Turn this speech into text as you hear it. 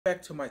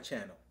Back to my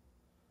channel.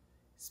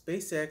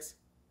 SpaceX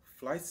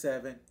Flight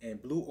 7 and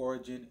Blue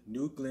Origin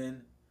New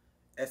Glen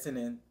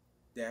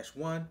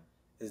SNN-1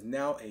 is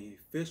now an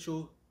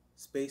official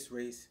space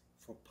race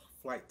for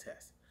flight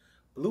tests.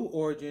 Blue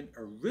Origin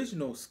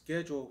original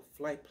scheduled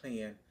flight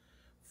plan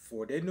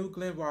for their New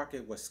Glen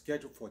rocket was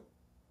scheduled for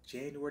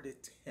January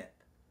the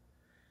 10th.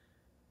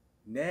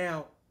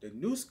 Now the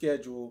new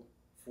schedule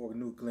for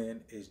New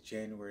Glen is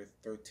January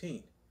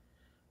 13th.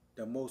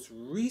 The most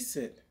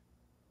recent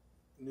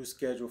new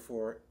schedule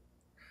for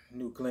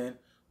New Glen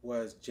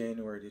was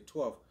January the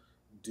 12th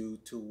due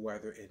to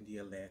weather in the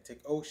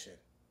Atlantic Ocean.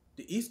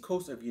 The east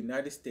coast of the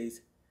United States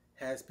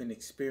has been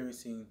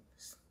experiencing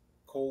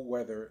cold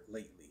weather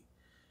lately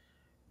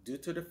due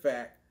to the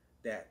fact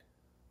that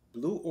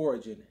Blue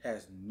Origin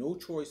has no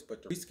choice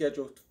but to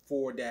reschedule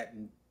for that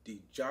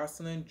the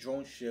Jocelyn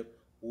drone ship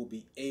will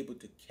be able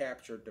to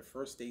capture the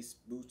first stage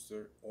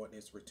booster on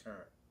its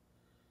return.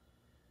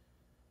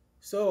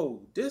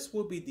 So this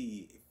will be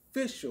the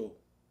official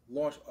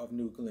launch of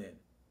New Glen,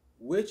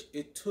 which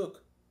it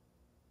took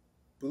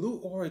Blue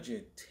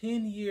Origin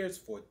 10 years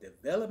for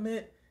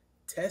development,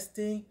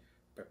 testing,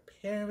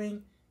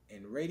 preparing,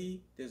 and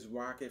ready this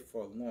rocket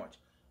for launch,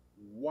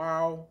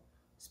 while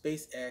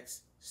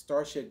SpaceX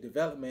Starship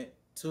development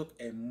took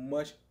a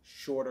much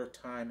shorter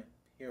time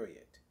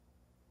period.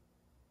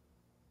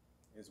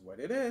 Is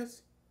what it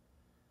is.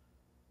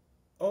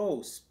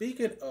 Oh,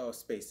 speaking of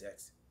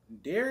SpaceX,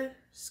 their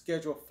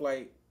scheduled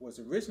flight was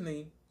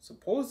originally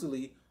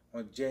supposedly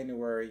on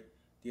January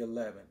the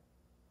 11th,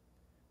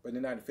 but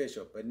they're not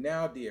official. But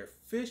now the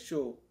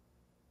official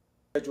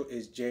schedule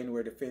is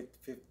January the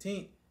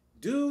 15th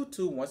due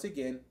to, once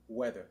again,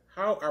 weather.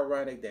 How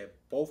ironic that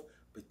both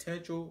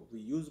potential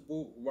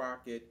reusable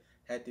rocket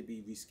had to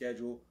be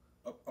rescheduled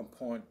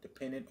upon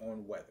depending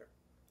on weather.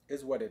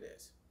 Is what it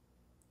is.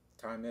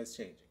 Time is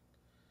changing.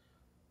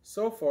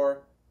 So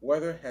far,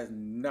 weather has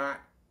not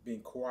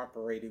been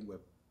cooperating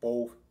with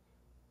both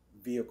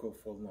vehicles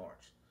for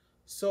launch.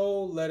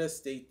 So let us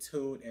stay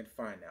tuned and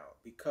find out,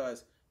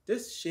 because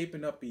this is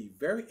shaping up to be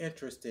very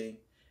interesting,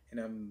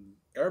 and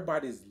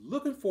everybody's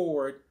looking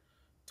forward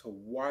to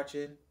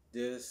watching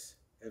this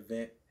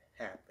event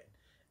happen.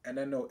 And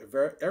I know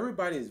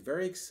everybody is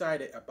very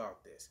excited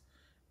about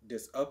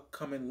this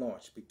upcoming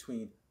launch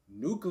between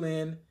New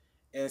Glen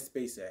and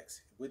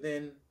SpaceX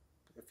within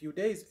a few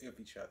days of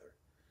each other.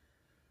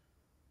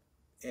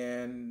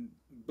 And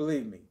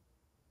believe me,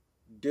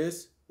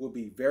 this will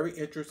be very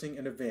interesting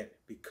an event,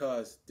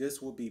 because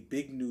this will be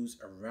big news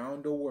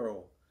around the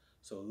world.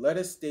 So let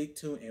us stay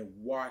tuned and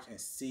watch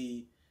and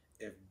see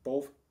if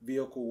both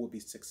vehicles will be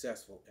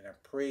successful. And I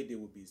pray they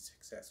will be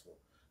successful,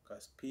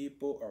 because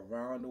people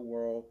around the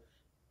world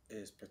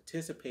is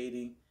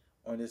participating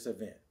on this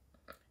event.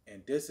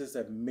 And this is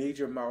a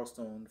major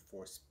milestone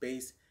for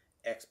space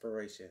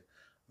exploration.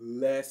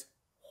 Let's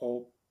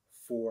hope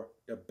for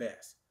the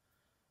best.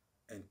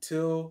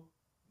 Until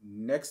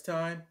next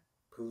time,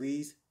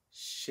 please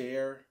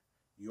share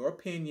your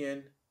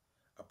opinion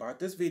about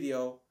this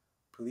video.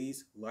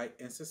 Please like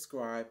and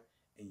subscribe,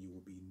 and you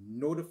will be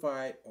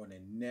notified on the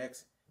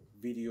next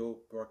video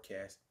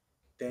broadcast.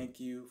 Thank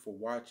you for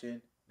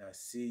watching, and I'll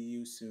see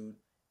you soon,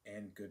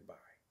 and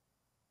goodbye.